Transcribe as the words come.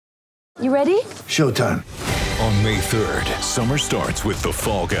You ready? Showtime. On May 3rd, summer starts with The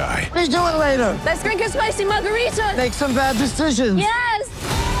Fall Guy. Let's do it later. Let's drink a spicy margarita. Make some bad decisions. Yes!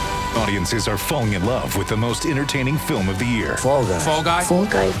 Audiences are falling in love with the most entertaining film of the year. Fall Guy. Fall Guy? Fall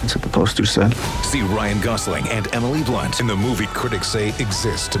Guy. That's what the poster said. See Ryan Gosling and Emily Blunt in the movie critics say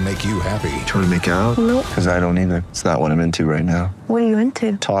exists to make you happy. Trying to make it out? Nope. Because I don't either. It's not what I'm into right now. What are you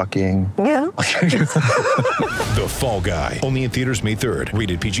into? Talking. Yeah. The Fall Guy. Only in theaters May 3rd.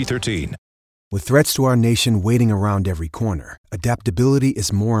 Rated PG-13. With threats to our nation waiting around every corner, adaptability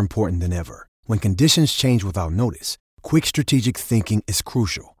is more important than ever. When conditions change without notice, quick strategic thinking is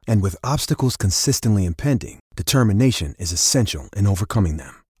crucial. And with obstacles consistently impending, determination is essential in overcoming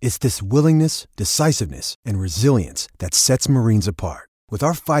them. It's this willingness, decisiveness, and resilience that sets Marines apart. With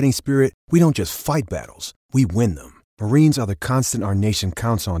our fighting spirit, we don't just fight battles, we win them. Marines are the constant our nation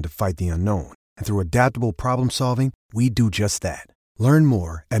counts on to fight the unknown. And through adaptable problem solving, we do just that. Learn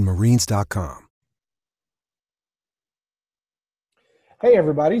more at marines.com. Hey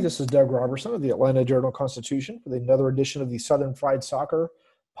everybody, this is Doug Robertson of the Atlanta Journal-Constitution with another edition of the Southern Fried Soccer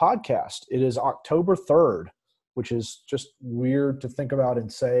podcast. It is October 3rd, which is just weird to think about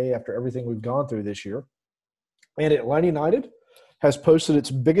and say after everything we've gone through this year. And Atlanta United has posted its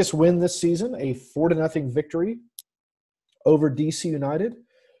biggest win this season, a 4-0 victory over DC United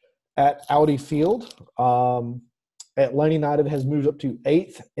at Audi Field. Atlanta United has moved up to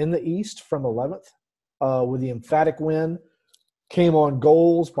 8th in the East from 11th with the emphatic win. Came on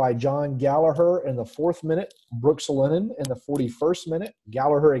goals by John Gallagher in the 4th minute, Brooks Lennon in the 41st minute,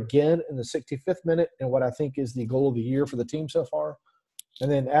 Gallagher again in the 65th minute, and what I think is the goal of the year for the team so far.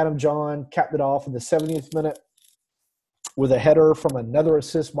 And then Adam John capped it off in the 70th minute with a header from another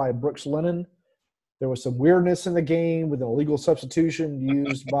assist by Brooks Lennon. There was some weirdness in the game with an illegal substitution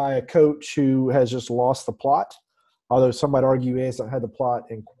used by a coach who has just lost the plot, although some might argue he hasn't had the plot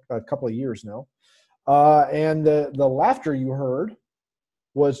in a couple of years now. And the laughter you heard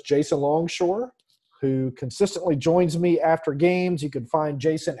was Jason Longshore, who consistently joins me after games. You can find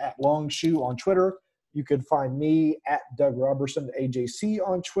Jason at Longshoe on Twitter. You can find me at Doug Robertson, AJC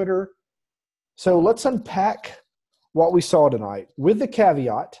on Twitter. So let's unpack what we saw tonight with the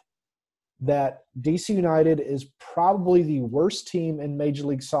caveat that DC United is probably the worst team in Major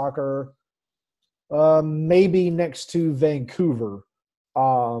League Soccer, maybe next to Vancouver.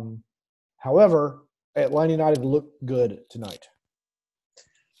 However, Atlanta United looked good tonight.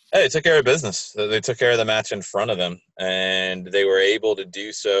 Hey, they took care of business. They took care of the match in front of them, and they were able to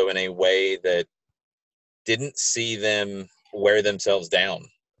do so in a way that didn't see them wear themselves down.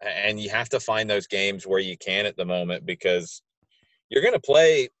 And you have to find those games where you can at the moment, because you're going to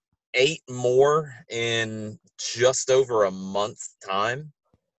play 8 more in just over a month's time,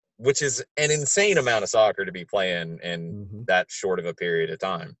 which is an insane amount of soccer to be playing in that short of a period of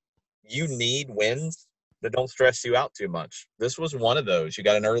time. You need wins that don't stress you out too much. This was one of those. You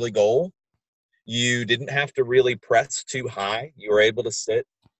got an early goal. You didn't have to really press too high. You were able to sit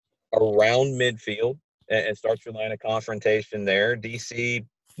around midfield and start your line of confrontation there. DC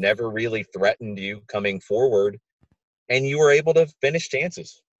never really threatened you coming forward, and you were able to finish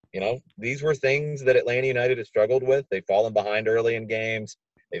chances. You know, these were things that Atlanta United has struggled with. They've fallen behind early in games.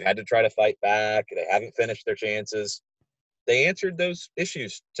 They've had to try to fight back. They haven't finished their chances. They answered those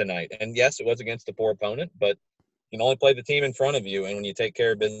issues tonight. And yes, it was against a poor opponent, but you can only play the team in front of you. And when you take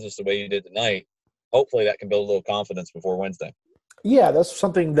care of business the way you did tonight, hopefully that can build a little confidence before Wednesday. Yeah, that's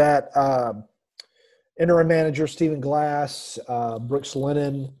something that interim manager Stephen Glass, Brooks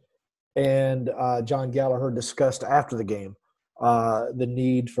Lennon, and John Gallagher discussed after the game. The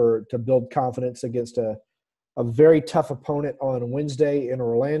need to build confidence against a very tough opponent on Wednesday in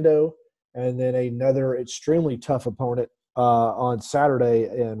Orlando, and then another extremely tough opponent on Saturday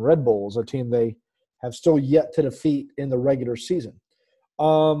in Red Bulls, a team they have still yet to defeat in the regular season.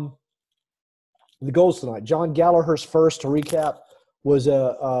 The goals tonight. John Gallagher's first, to recap, was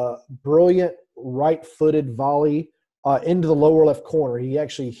a brilliant right-footed volley into the lower left corner. He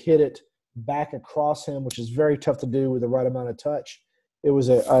actually hit it back across him, which is very tough to do with the right amount of touch. It was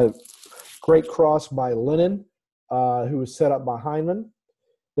a great cross by Lennon, who was set up by Hyndman.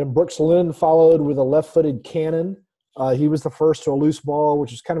 Then Brooks Lennon followed with a left-footed cannon. He was the first to a loose ball,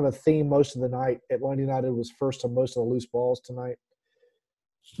 which is kind of a theme most of the night. Atlanta United was first to most of the loose balls tonight.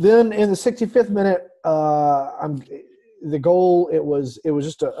 Then in the 65th minute, the goal, it was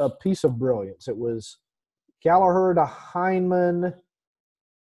just a piece of brilliance. It was Gallagher to Hyndman,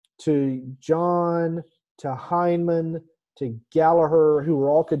 to John, to Hyndman, to Gallagher, who were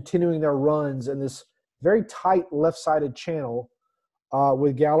all continuing their runs in this very tight left-sided channel,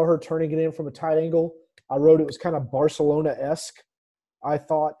 with Gallagher turning it in from a tight angle. I wrote it was kind of Barcelona-esque. I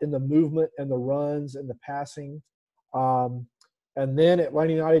thought, in the movement and the runs and the passing. And then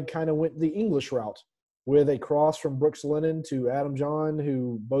Atlanta United kind of went the English route with a cross from Brooks Lennon to Adam John,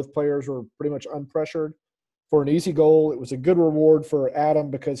 who both players were pretty much unpressured for an easy goal. It was a good reward for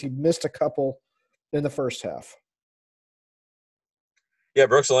Adam because he missed a couple in the first half. Yeah,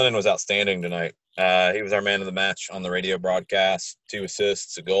 Brooks Lennon was outstanding tonight. He was our man of the match on the radio broadcast, 2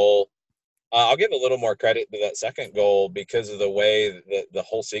 assists, a goal. I'll give a little more credit to that second goal because of the way that the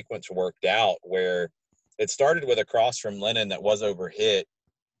whole sequence worked out, where it started with a cross from Lennon that was overhit.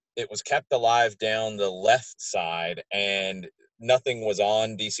 It was kept alive down the left side, and nothing was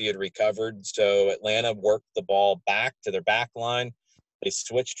on. DC had recovered, so Atlanta worked the ball back to their back line. They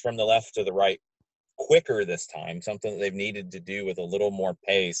switched from the left to the right quicker this time, something that they've needed to do with a little more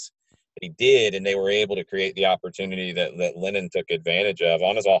pace. He did, and they were able to create the opportunity that Lennon took advantage of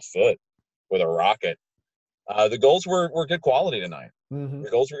on his off foot with a rocket. The goals were good quality tonight. Mm-hmm. The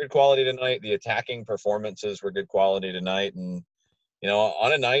goals were good quality tonight. The attacking performances were good quality tonight. And, you know,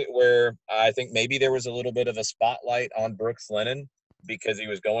 on a night where I think maybe there was a little bit of a spotlight on Brooks Lennon because he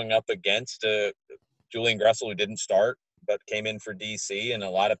was going up against Julian Gressel, who didn't start but came in for DC. And a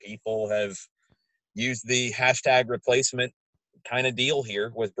lot of people have used the hashtag replacement kind of deal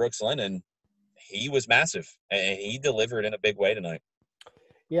here with Brooks Lennon. He was massive, and he delivered in a big way tonight.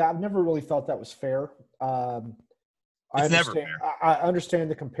 Yeah, I've never really felt that was fair. I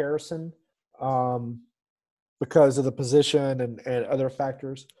understand the comparison because of the position and other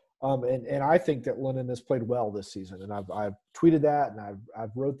factors. And I think that Lennon has played well this season, and I've tweeted that, and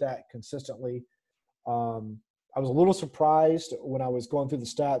I've wrote that consistently. I was a little surprised when I was going through the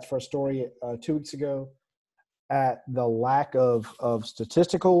stats for a story 2 weeks ago at the lack of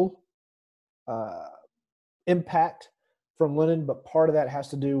statistical impact from Lennon, but part of that has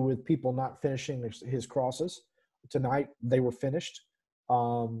to do with people not finishing his crosses. Tonight they were finished,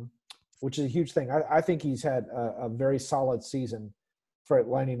 which is a huge thing. I think he's had a very solid season for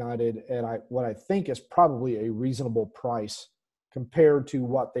Atlanta United, and what I think is probably a reasonable price compared to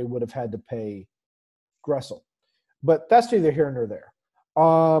what they would have had to pay Gressel. But that's neither here nor there.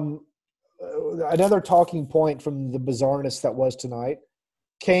 Another talking point from the bizarreness that was tonight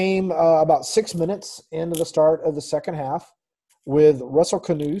came about 6 minutes into the start of the second half with Russell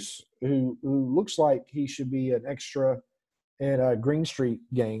Canouse, who looks like he should be an extra in a Green Street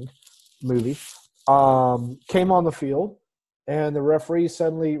Gang movie, came on the field, and the referee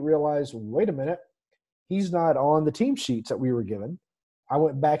suddenly realized, wait a minute, he's not on the team sheets that we were given. I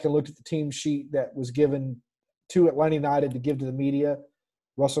went back and looked at the team sheet that was given to Atlanta United to give to the media.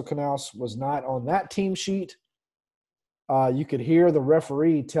 Russell Canouse was not on that team sheet. You could hear the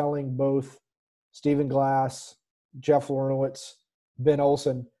referee telling both Stephen Glass, Jeff Lornowitz, Ben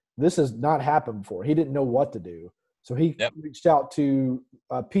Olsen, this has not happened before. He didn't know what to do. So he reached out to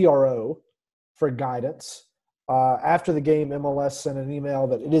PRO for guidance. After the game, MLS sent an email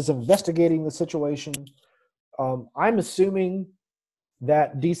that it is investigating the situation. I'm assuming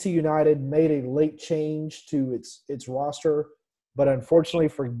that DC United made a late change to its roster, but unfortunately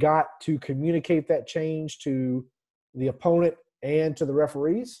forgot to communicate that change to the opponent and to the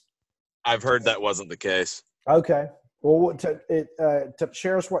referees. I've heard that wasn't the case. Okay. Well,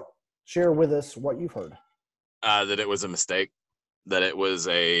 share with us what you've heard. That it was a mistake, that it was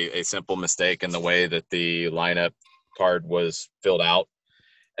a simple mistake in the way that the lineup card was filled out.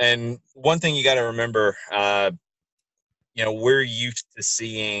 And one thing you got to remember, we're used to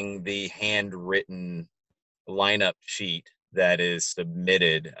seeing the handwritten lineup sheet that is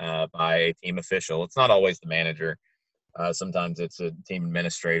submitted by a team official. It's not always the manager. Sometimes it's a team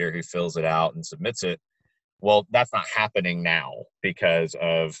administrator who fills it out and submits it. Well, that's not happening now because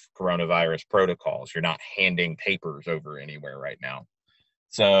of coronavirus protocols. You're not handing papers over anywhere right now.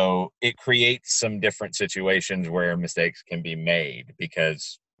 So it creates some different situations where mistakes can be made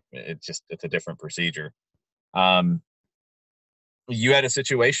because it's a different procedure. You had a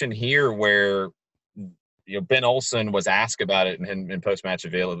situation here where Ben Olsen was asked about it in post-match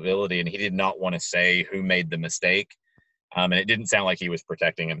availability, and he did not want to say who made the mistake. And it didn't sound like he was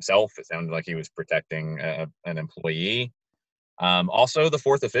protecting himself. It sounded like he was protecting an employee. Also, the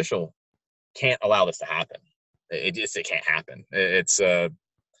fourth official can't allow this to happen. It can't happen. It's a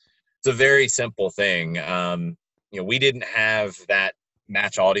very simple thing. We didn't have that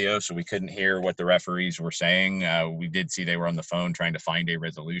match audio, so we couldn't hear what the referees were saying. We did see they were on the phone trying to find a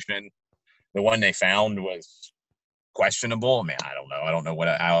resolution. The one they found was questionable. I mean, I don't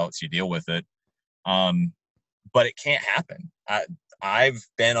know how else you deal with it. But it can't happen. I've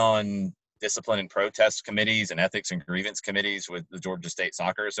been on discipline and protest committees and ethics and grievance committees with the Georgia State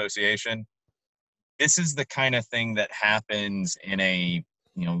Soccer Association. this is the kind of thing that happens in a,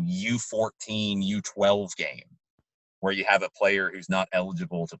 U14, U12 game where you have a player who's not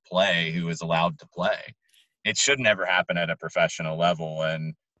eligible to play who is allowed to play. It should never happen at a professional level.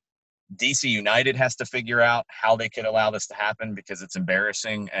 And DC United has to figure out how they could allow this to happen because it's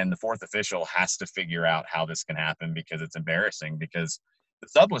embarrassing. And the fourth official has to figure out how this can happen because it's embarrassing, because the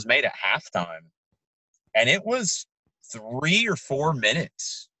sub was made at halftime and it was 3 or 4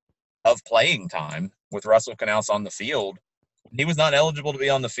 minutes of playing time with Russell Canals on the field. He was not eligible to be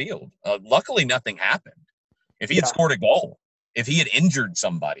on the field. Luckily, nothing happened. If he had scored a goal, if he had injured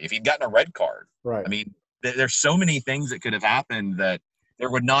somebody, if he'd gotten a red card, right. I mean, there's so many things that could have happened that there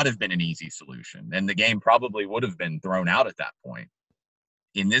would not have been an easy solution, and the game probably would have been thrown out at that point.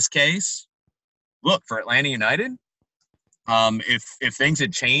 In this case, look, for Atlanta United, if things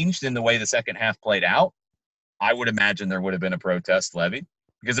had changed in the way the second half played out, I would imagine there would have been a protest levied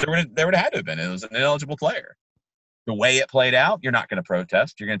because there would have had to have been. It was an ineligible player. The way it played out, you're not going to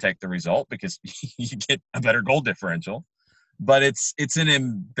protest. You're going to take the result because you get a better goal differential. But it's an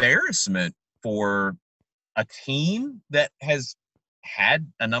embarrassment for a team that has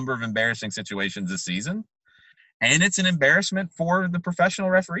had a number of embarrassing situations this season. And it's an embarrassment for the professional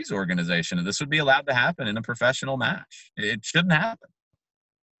referees organization. And this would be allowed to happen in a professional match. It shouldn't happen.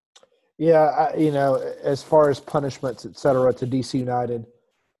 Yeah, as far as punishments, et cetera, to DC United,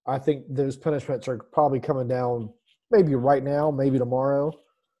 I think those punishments are probably coming down maybe right now, maybe tomorrow,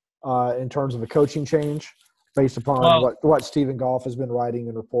 in terms of a coaching change based upon what Stephen Goff has been writing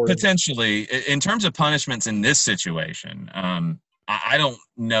and reporting. Potentially. In terms of punishments in this situation, I don't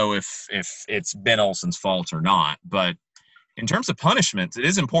know if it's Ben Olsen's fault or not, but in terms of punishments, it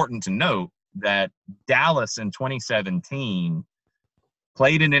is important to note that Dallas in 2017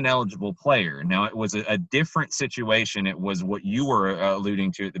 played an ineligible player. Now, it was a different situation. It was what you were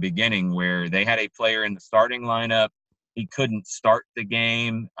alluding to at the beginning, where they had a player in the starting lineup. He couldn't start the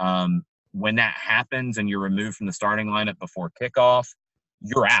game. When that happens and you're removed from the starting lineup before kickoff,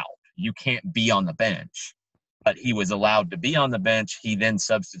 you're out. You can't be on the bench. But he was allowed to be on the bench. He then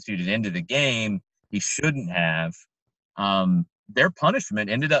substituted into the game. He shouldn't have. Their punishment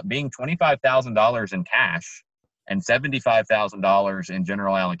ended up being $25,000 in cash and $75,000 in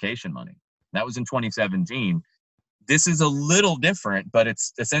general allocation money. That was in 2017. This is a little different, but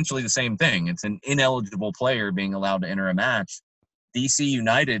it's essentially the same thing. It's an ineligible player being allowed to enter a match. DC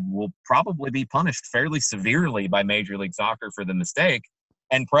United will probably be punished fairly severely by Major League Soccer for the mistake,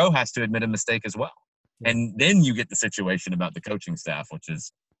 and Pro has to admit a mistake as well. And then you get the situation about the coaching staff, which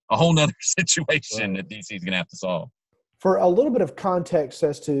is a whole nother situation that DC is going to have to solve. For a little bit of context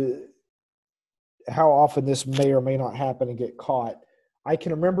as to how often this may or may not happen and get caught, I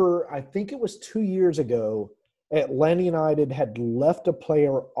can remember, I think it was 2 years ago, Atlanta United had left a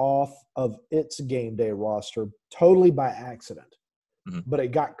player off of its game day roster totally by accident, but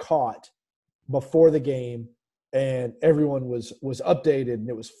it got caught before the game, and everyone was updated and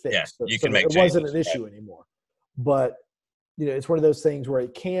it was fixed. Yeah, so it wasn't an issue anymore. But it's one of those things where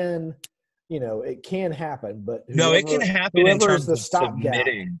it can happen. But it can happen in terms of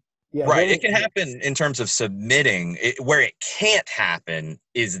submitting. Yeah, right. It can happen in terms of submitting. Where it can't happen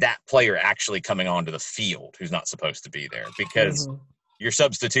is that player actually coming onto the field who's not supposed to be there, because your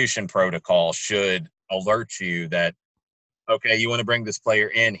substitution protocol should alert you that, okay, you want to bring this player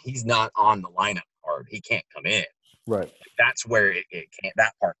in. He's not on the lineup card. He can't come in. Right. That's where it can't.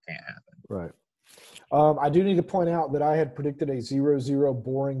 That part can't happen. Right. I do need to point out that I had predicted a 0-0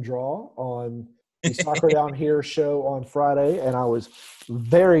 boring draw on the Soccer Down Here show on Friday, and I was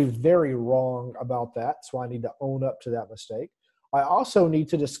very, very wrong about that, so I need to own up to that mistake. I also need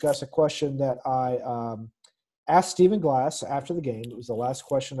to discuss a question that I asked Stephen Glass after the game. It was the last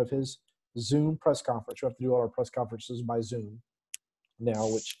question of his Zoom press conference. We have to do all our press conferences by Zoom now,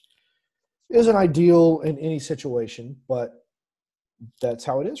 which isn't ideal in any situation, but that's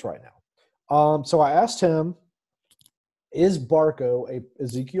how it is right now. So I asked him, is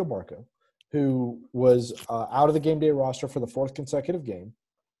Ezequiel Barco, who was out of the game day roster for the fourth consecutive game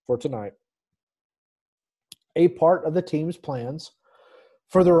for tonight, a part of the team's plans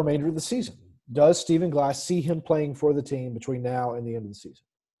for the remainder of the season? Does Stephen Glass see him playing for the team between now and the end of the season?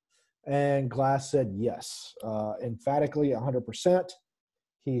 And Glass said yes, emphatically 100%.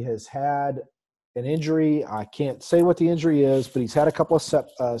 He has had an injury. I can't say what the injury is, but he's had a couple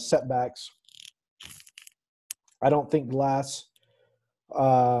of setbacks. I don't think Glass,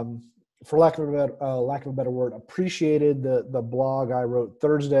 for lack of a better word, appreciated the blog I wrote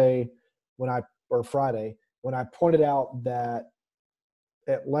Friday when I pointed out that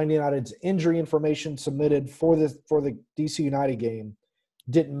Atlanta United's injury information submitted for the DC United game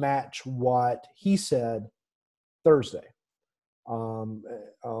didn't match what he said Thursday. To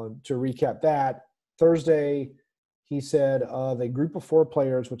recap that, Thursday he said of a group of 4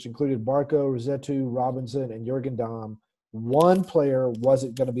 players, which included Barco, Rossetto, Robinson, and Jurgen Damm, 1 player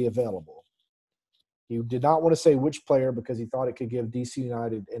wasn't going to be available. He did not want to say which player because he thought it could give DC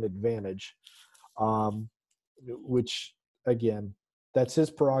United an advantage, which, again, that's his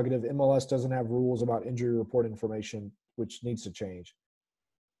prerogative. MLS doesn't have rules about injury report information, which needs to change.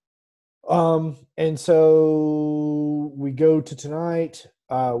 And so we go to tonight.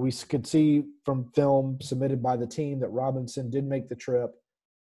 We could see from film submitted by the team that Robinson did make the trip.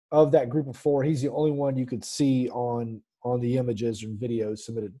 Of that group of 4, he's the only one you could see on the images and videos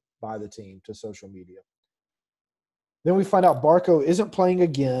submitted by the team to social media. Then we find out Barco isn't playing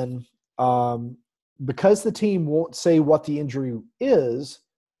again because the team won't say what the injury is,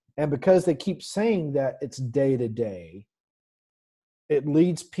 and because they keep saying that it's day-to-day. It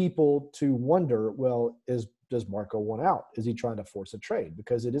leads people to wonder, well, does Barco want out? Is he trying to force a trade?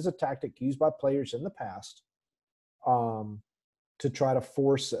 Because it is a tactic used by players in the past to try to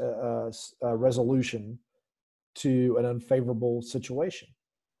force a resolution to an unfavorable situation.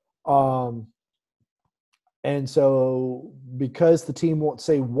 And so because the team won't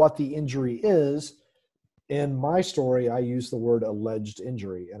say what the injury is, in my story, I use the word alleged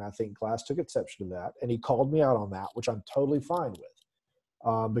injury, and I think Glass took exception to that, and he called me out on that, which I'm totally fine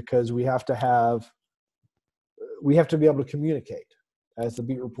with. Because we have to be able to communicate as the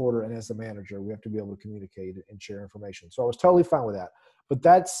beat reporter and as the manager. We have to be able to communicate and share information. So I was totally fine with that. But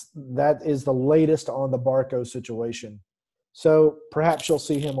that is the latest on the Barco situation. So perhaps you'll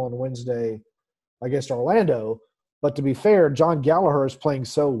see him on Wednesday against Orlando. But to be fair, John Gallagher is playing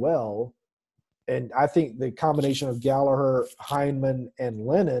so well. And I think the combination of Gallagher, Hyndman, and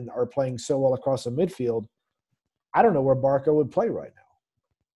Lennon are playing so well across the midfield. I don't know where Barco would play right now.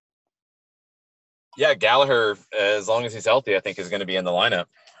 Yeah, Gallagher, as long as he's healthy, I think is going to be in the lineup.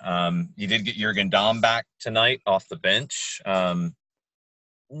 You did get Jurgen Damm back tonight off the bench.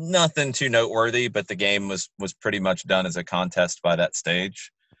 Nothing too noteworthy, but the game was pretty much done as a contest by that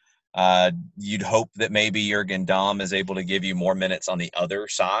stage. You'd hope that maybe Jurgen Damm is able to give you more minutes on the other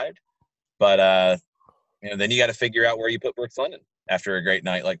side, but then you got to figure out where you put Brooks Lennon after a great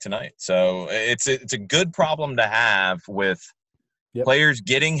night like tonight. So it's a good problem to have with players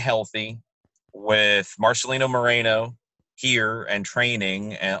getting healthy, with Marcelino Moreno here and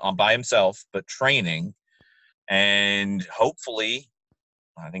training by himself, but training. And hopefully,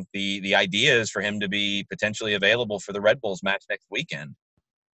 I think the idea is for him to be potentially available for the Red Bulls match next weekend.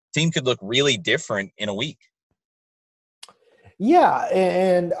 Team could look really different in a week. Yeah,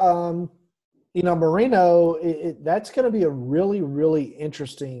 and Moreno, that's going to be a really, really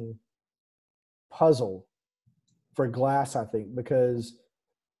interesting puzzle for Glass, I think, because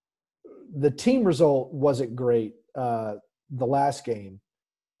the team result wasn't great the last game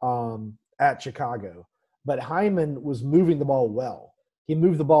at Chicago, but Hyndman was moving the ball well. He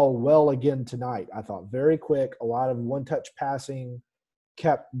moved the ball well again tonight, I thought. Very quick, a lot of one-touch passing,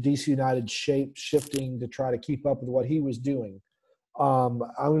 kept DC United shape shifting to try to keep up with what he was doing. I'm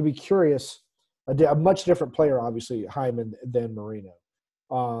going to be curious. A much different player, obviously, Hyndman than Moreno.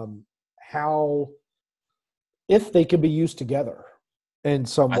 If they could be used together in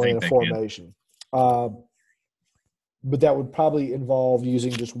some way in a formation. But that would probably involve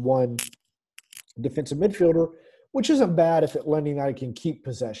using just one defensive midfielder, which isn't bad if Atlanta United can keep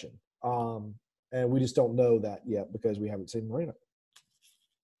possession. And we just don't know that yet because we haven't seen Moreno.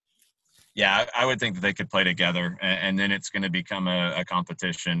 Yeah, I would think that they could play together, and then it's going to become a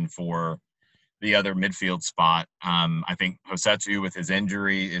competition for the other midfield spot. I think Rossetto, with his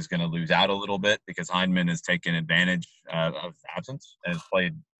injury, is going to lose out a little bit because Hyndman has taken advantage of absence and has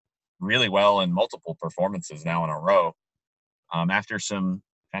played really well in multiple performances now in a row after some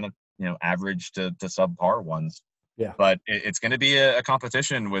kind of average to subpar ones. Yeah. But it's going to be a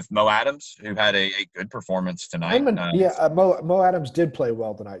competition with Mo Adams, who had a good performance tonight. Mo Adams did play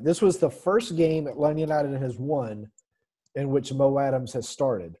well tonight. This was the first game Atlanta United has won in which Mo Adams has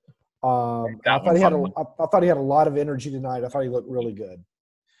started. I thought he had a lot of energy tonight. I thought he looked really good.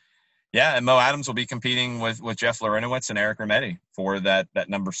 Yeah, and Mo Adams will be competing with Jeff Larentowicz and Eric Remedi for that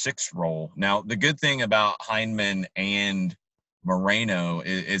number 6 role. Now, the good thing about Hyndman and Moreno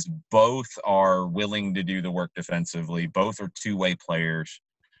is both are willing to do the work defensively. Both are two-way players.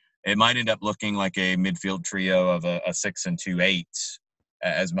 It might end up looking like a midfield trio of a 6 and 2 8s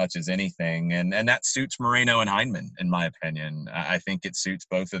as much as anything. And that suits Moreno and Hyndman, in my opinion. I think it suits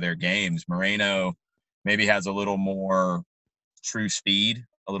both of their games. Moreno maybe has a little more true speed,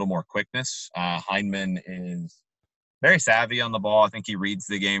 a little more quickness. Hyndman is very savvy on the ball. I think he reads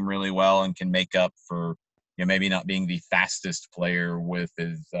the game really well and can make up for, maybe not being the fastest player with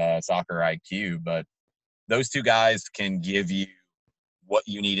his soccer IQ. But those two guys can give you what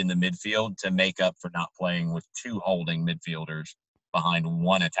you need in the midfield to make up for not playing with two holding midfielders behind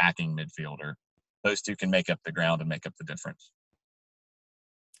one attacking midfielder. Those two can make up the ground and make up the difference.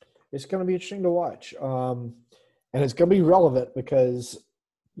 It's going to be interesting to watch. And it's going to be relevant because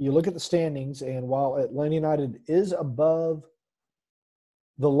you look at the standings, and while Atlanta United is above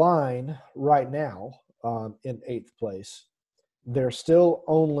the line right now in 8th place, they're still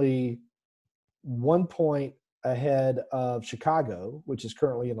only 1 point ahead of Chicago, which is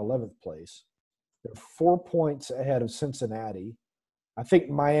currently in 11th place. They're 4 points ahead of Cincinnati. I think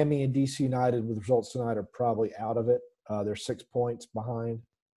Miami and DC United with results tonight are probably out of it. They're 6 points behind.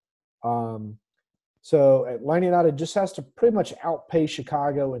 So Atlanta United just has to pretty much outpace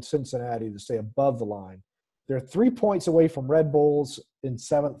Chicago and Cincinnati to stay above the line. They're 3 points away from Red Bulls in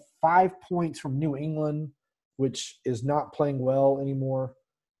 7th, 5 points from New England, which is not playing well anymore.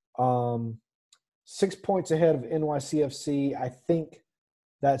 6 points ahead of NYCFC. I think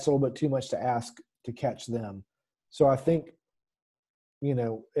that's a little bit too much to ask to catch them. So I think,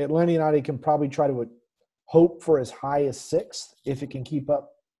 Atlanta United can probably try to hope for as high as 6th if it can keep up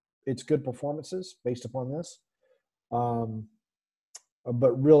its good performances based upon this.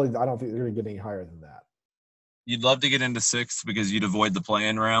 But really, I don't think they're going to get any higher than that. You'd love to get into 6th because you'd avoid the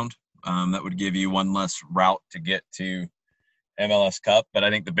play-in round. That would give you one less route to get to MLS Cup. But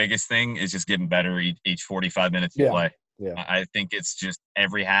I think the biggest thing is just getting better each 45 minutes you play. Yeah. I think it's just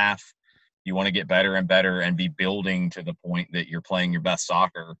every half you want to get better and better and be building to the point that you're playing your best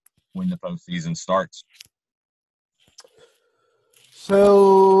soccer when the postseason starts.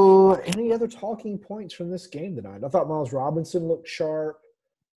 So, any other talking points from this game tonight? I thought Miles Robinson looked sharp.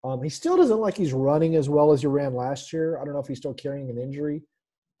 He still doesn't look like he's running as well as he ran last year. I don't know if he's still carrying an injury.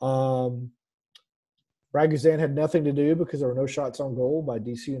 Brad Guzan had nothing to do because there were no shots on goal by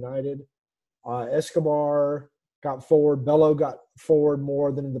DC United. Escobar got forward. Bello got forward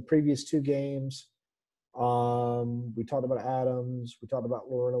more than in the previous 2 games. We talked about Adams. We talked about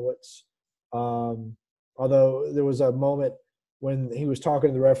Lorenowitz. Although there was a moment when he was talking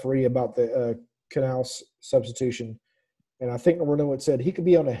to the referee about the Canals substitution, and I think Lorenowitz said he could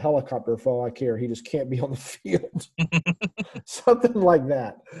be on a helicopter for all I care. He just can't be on the field. Something like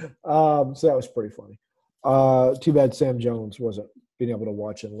that. So that was pretty funny. Too bad Sam Jones wasn't being able to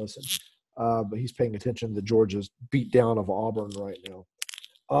watch and listen. But he's paying attention to Georgia's beatdown of Auburn right now.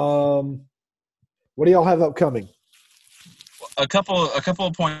 What do y'all have upcoming? A couple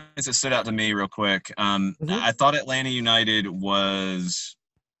of points that stood out to me real quick. I thought Atlanta United was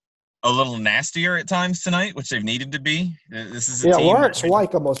a little nastier at times tonight, which they've needed to be. This is a team Lawrence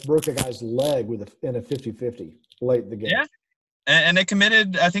White almost broke a guy's leg in a 50-50 late in the game. Yeah, and they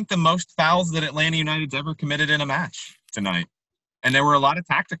committed, I think, the most fouls that Atlanta United's ever committed in a match tonight. And there were a lot of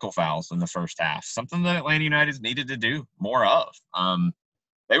tactical fouls in the first half, something that Atlanta United's needed to do more of.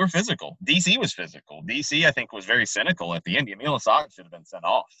 They were physical. DC was physical. DC, I think, was very cynical at the end. Emil Asad should have been sent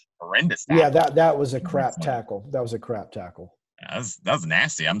off. Horrendous tackle. Yeah, that was a crap tackle. That was a crap tackle. Yeah, that was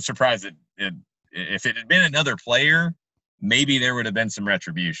nasty. I'm surprised if it had been another player, maybe there would have been some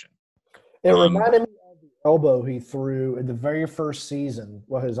retribution. It reminded me of the elbow he threw in the very first season,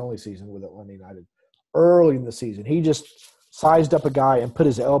 well, his only season with Atlanta United, early in the season. He just sized up a guy and put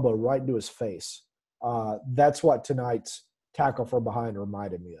his elbow right into his face. That's what tonight's tackle from behind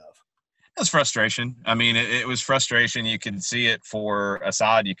reminded me of. It was frustration. I mean, it was frustration. You could see it for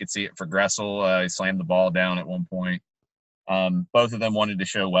Assad. You could see it for Gressel. He slammed the ball down at one point. Both of them wanted to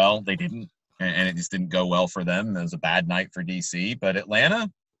show well. They didn't, and it just didn't go well for them. It was a bad night for DC. But Atlanta,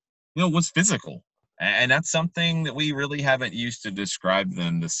 was physical. And that's something that we really haven't used to describe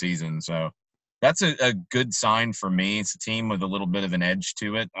them this season. So that's a good sign for me. It's a team with a little bit of an edge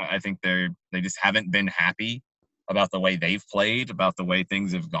to it. I think they just haven't been happy about the way they've played, about the way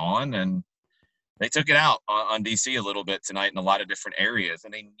things have gone. And they took it out on DC a little bit tonight in a lot of different areas.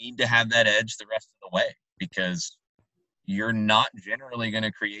 And they need to have that edge the rest of the way because you're not generally going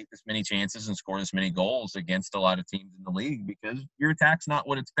to create this many chances and score this many goals against a lot of teams in the league because your attack's not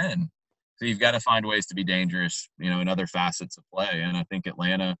what it's been. So you've got to find ways to be dangerous, in other facets of play. And I think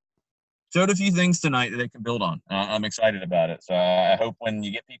Atlanta showed a few things tonight that they can build on. I'm excited about it. So I hope when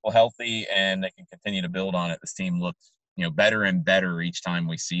you get people healthy and they can continue to build on it, this team looks, better and better each time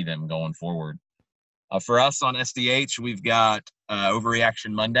we see them going forward. For us on SDH, we've got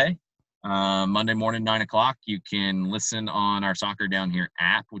Overreaction Monday. Monday morning, 9 o'clock. You can listen on our Soccer Down Here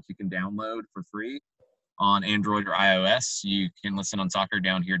app, which you can download for free on Android or iOS. You can listen on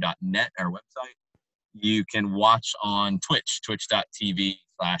soccerdownhere.net, our website. you can watch on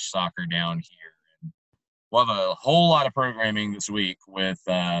twitch.tv/soccerdown here. And we'll have a whole lot of programming this week with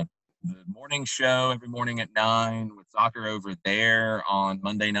the morning show every morning at 9, with Soccer Over There on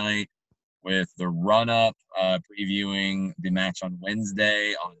Monday night, with the run-up previewing the match on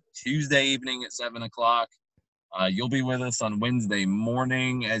Wednesday, on Tuesday evening at 7 o'clock. You'll be with us on Wednesday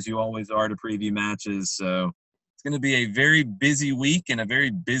morning, as you always are, to preview matches. So it's going to be a very busy week and a very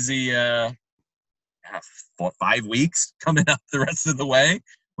busy 5 weeks coming up the rest of the way,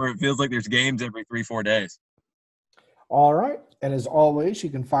 where it feels like there's games every 3-4 days. All right. And as always, you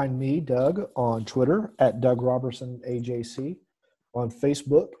can find me, Doug, on Twitter at Doug Robertson AJC, on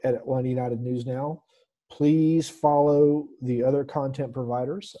Facebook at Atlanta United News Now. Please follow the other content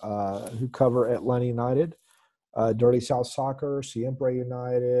providers who cover Atlanta United, Dirty South Soccer, Siempre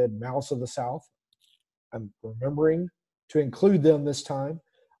United, Mouse of the South. I'm remembering to include them this time.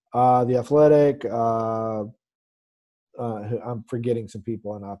 The Athletic. I'm forgetting some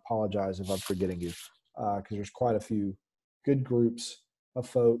people, and I apologize if I'm forgetting you, because there's quite a few good groups of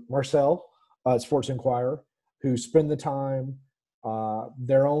folk. Marcel at Sports Inquirer, who spend the time,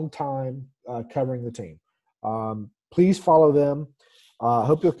 their own time, covering the team. Please follow them. I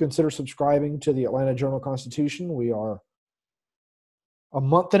hope you'll consider subscribing to the Atlanta Journal-Constitution. We are a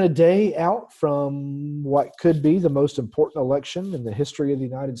month and a day out from what could be the most important election in the history of the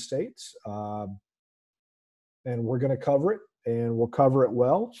United States. And we're going to cover it, and we'll cover it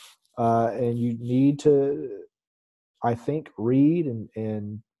well. And you need to, I think, read and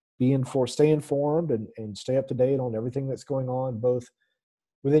stay informed and stay up to date on everything that's going on, both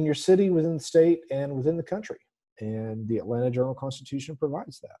within your city, within the state, and within the country. And the Atlanta Journal-Constitution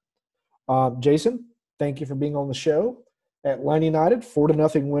provides that. Jason, thank you for being on the show. Atlanta United,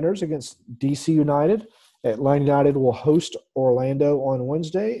 4-0 winners against DC United. Atlanta United will host Orlando on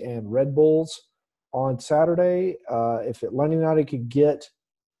Wednesday and Red Bulls on Saturday. If Atlanta United could get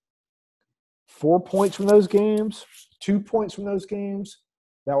 4 points from those games, 2 points from those games,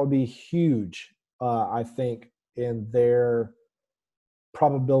 that would be huge, I think, in their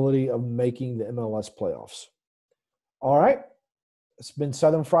probability of making the MLS playoffs. All right. It's been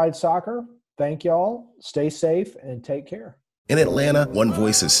Southern Fried Soccer. Thank y'all. Stay safe and take care. In Atlanta, one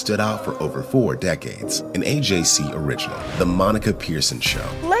voice has stood out for over 4 decades. An AJC original, The Monica Pearson Show.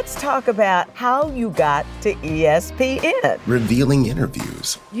 Let's talk about how you got to ESPN. Revealing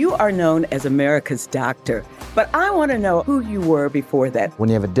interviews. You are known as America's doctor, but I want to know who you were before that. When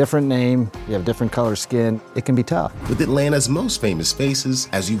you have a different name, you have different color skin, it can be tough. With Atlanta's most famous faces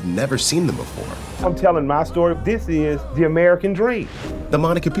as you've never seen them before. I'm telling my story. This is the American dream. The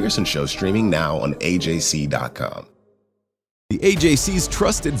Monica Pearson Show, streaming now on AJC.com. The AJC's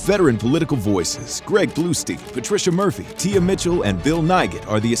trusted veteran political voices, Greg Bluestein, Patricia Murphy, Tia Mitchell, and Bill Nygut,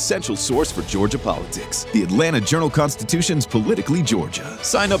 are the essential source for Georgia politics. The Atlanta Journal-Constitution's Politically Georgia.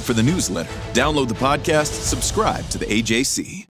 Sign up for the newsletter, download the podcast, subscribe to the AJC.